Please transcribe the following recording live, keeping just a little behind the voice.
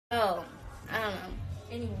Oh, I don't know.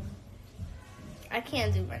 Anyway. I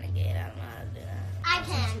can't do renegade. I don't know how to do that. I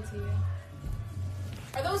can.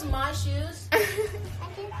 Are those my shoes? I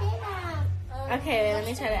can see them. Okay, let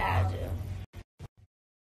me try to add you.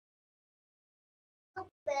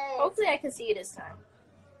 Hopefully I can see you this time.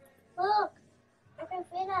 Look, I can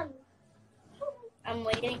see them. I'm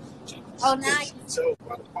waiting. Oh, now I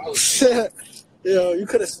can see. Yo, you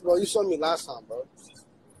could have. Well, you saw me last time, bro.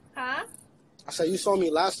 Huh? I said you saw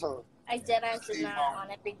me last time. I did answer not on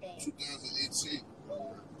everything. 2018.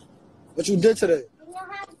 What you did today?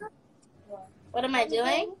 What am I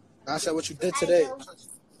doing? I said what you did today.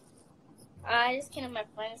 I just came to my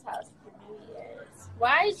friend's house for New Year's.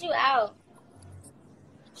 Why is you out?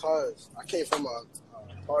 Cause I came from a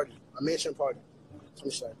party, a mansion party, some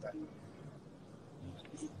shit like that.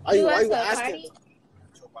 You Why went you to a asking? party?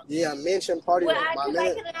 Yeah, a mansion party. Well, with my I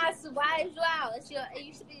man. couldn't ask you, why is you out?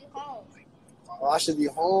 You should be home. Oh, I should be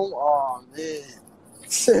home. Oh man. You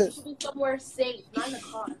should be somewhere safe, not in the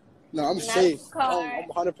car. No, I'm Not safe. car. I'm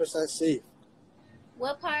 100% safe.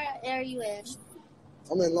 What part are you in?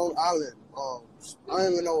 I'm in Long Island. I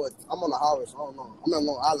don't even know what. I'm on the highways. I don't know. I'm in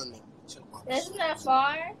Long Island now. Isn't that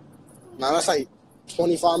far? Nah, that's like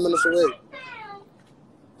 25 minutes away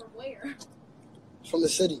From where? from the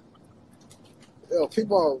city. Yo,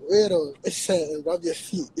 people are weirdos. It said, and rub your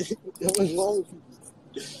feet. What's wrong with people?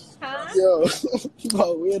 Huh? Yo, people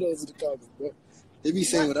are weirdos in the comments, bro. They be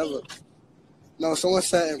saying whatever. No, someone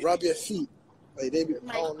said, and rub your feet. Like, they be, I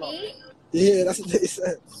My don't know. feet? Yeah, that's what they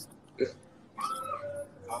said.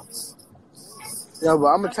 Yeah, but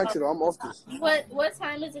I'm gonna text you though. I'm off this. What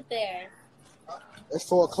time is it there? It's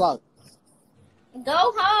 4 o'clock.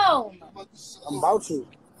 Go home. I'm about to.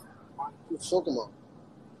 What you talking about?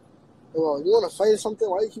 Yo, you wanna fight or something?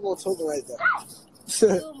 Why you keep on talking like that?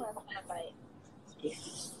 You must not fight.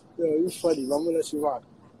 Yo, you funny. I'm gonna let you rock.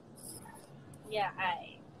 Yeah,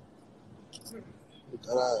 I.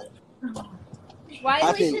 Alright. Why I are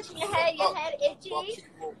you think- shaking your head? Your head itchy?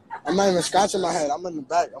 I'm not even scratching my head. I'm in the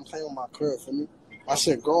back. I'm playing with my crib, for me. My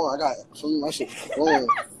shit going. I got my shit going.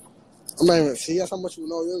 I'm not even see. That's how much you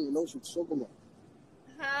know. You don't even know what you're talking about.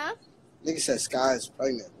 Huh? Nigga said Skai is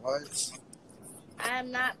pregnant. What?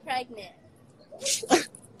 I'm not pregnant.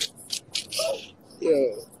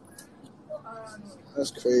 Yeah.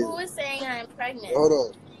 That's crazy. Who is saying I'm pregnant? Hold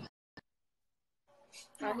on.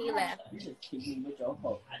 Oh, he left. You just keep me with your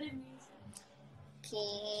hoe. I didn't use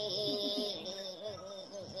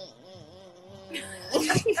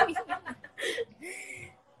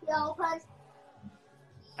Yo, punch.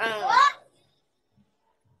 Are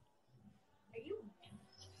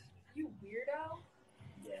you weirdo?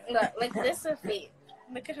 Look, this is her feet.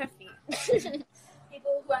 Look at her feet.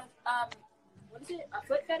 People who have what is it? A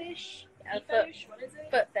foot fetish? A Feet foot- fetish? What is it?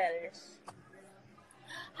 Foot fetish.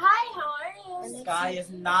 Hi, how are you? Sky is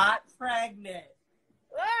not pregnant.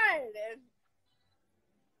 What?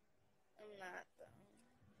 I'm not, though.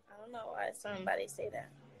 I don't know why somebody say that.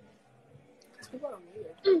 People are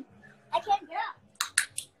weird. I can't get up.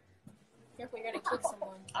 Careful, you're gonna kick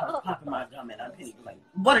someone. I was popping my gum and I'm hitting like,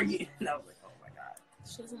 what are you? And I was like, oh my god.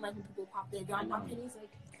 She doesn't like when people pop their gum. My pennies like.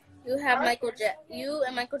 You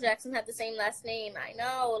and Michael Jackson have the same last name. I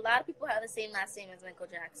know. A lot of people have the same last name as Michael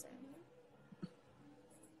Jackson.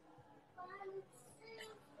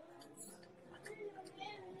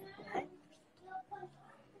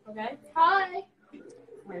 Okay. Hi.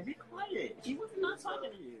 Man, be quiet. He was not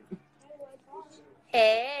talking to you.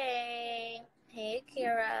 Hey. Hey,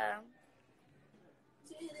 Kira.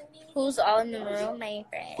 Who's all in the room, my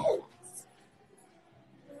friends?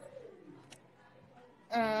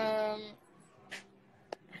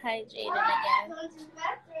 Hi, Jaden again.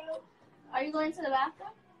 Are you going to the bathroom?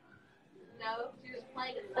 No, she was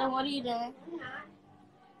playing. Then what are you doing?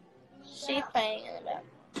 She's playing in the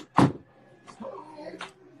bathroom.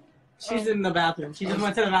 She's in the bathroom. She just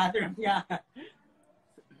went to the bathroom. Yeah. I'm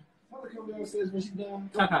gonna come downstairs when she's done.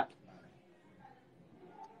 Okay.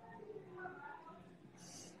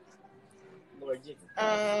 Lord Jesus.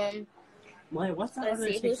 Wait, what's the Let's other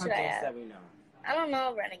see, who TikTok should I dance add? that we know? I don't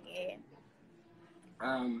know, Renegade.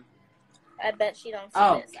 I I bet she don't see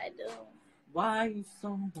Oh. this. I do. Why you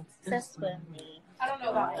so Obsessed with me. I don't know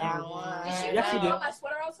about That that. one. Did she Yes, you do. throw my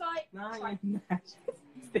sweater outside? No, you're not.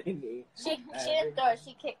 Stingy. She didn't throw it.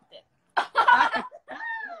 She kicked it.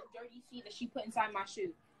 Dirty feet that she put inside my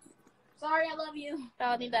shoe. Sorry, I love you.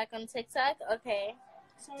 Follow me back on TikTok. Okay.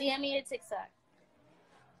 DM me your TikTok.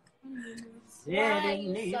 Yeah, Why didn't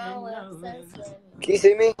you even so know. obsessed with me? Can you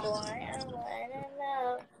see me? Boy, I wanna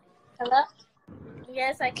know. Hello?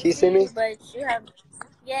 Yes, I can, Can you see me? but you have...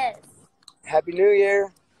 Yes. Happy New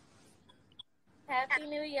Year. Happy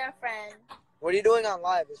New Year, friend. What are you doing on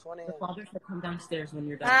live? It's 1 The a.m. father should come downstairs when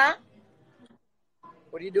you're done. Huh?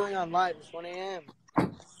 What are you doing on live? It's 1 a.m.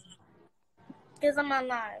 Because I'm on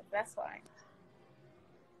live. That's why.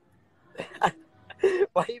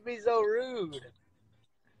 Why you be so rude?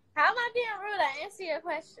 How am I being rude? I answer your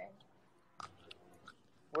question.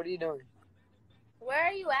 What are you doing? Where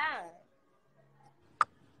are you at?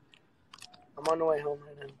 I'm on the way home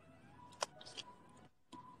right now.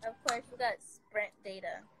 Of course, you got Sprint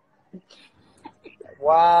data.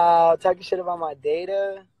 Wow, talking shit about my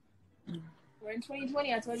data. We're in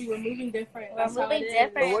 2020. I told you we're moving different. We're That's how moving it is.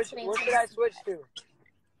 different. So what should I switch to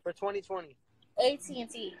for 2020?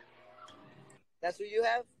 AT&T. That's what you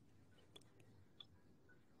have?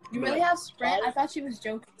 You really have Sprint? I thought she was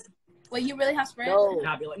joking. Wait, you really have Sprint? No. And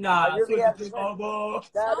I'll be like, nah, I really have Sprint. Bobo.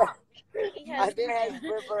 He has I've been had Sprint.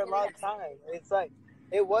 Sprint for a long time. It's like,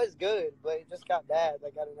 it was good, but it just got bad,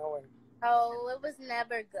 like out of nowhere. Oh, it was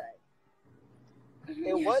never good.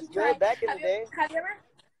 It was good back in the day. Have you ever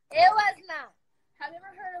It was not.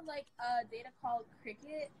 heard of like a data called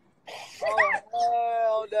Cricket? Oh,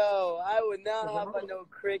 hell no. I would not hop on no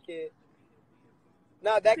Cricket.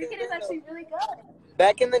 No, back in the Cricket day, is actually really good.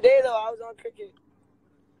 back in the day, though, I was on Cricket.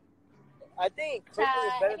 I think Cricket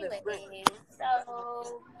was better than Sprint. Anyways,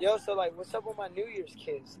 so Yo, so, like, what's up with my New Year's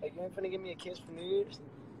kiss? Like, you ain't finna give me a kiss for New Year's?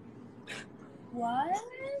 What?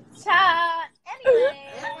 child. Anyway,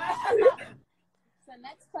 So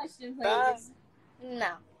next question, Huh? please.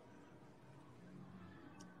 no.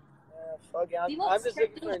 Fuck it. You look I'm just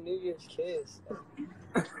looking straight. for a New Year's kiss.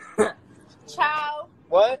 Child.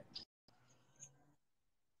 What?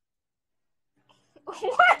 What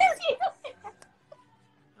is he doing?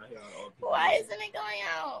 Why isn't it going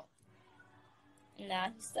out? No,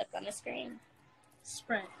 he's stuck on the screen.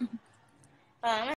 Sprint. I'm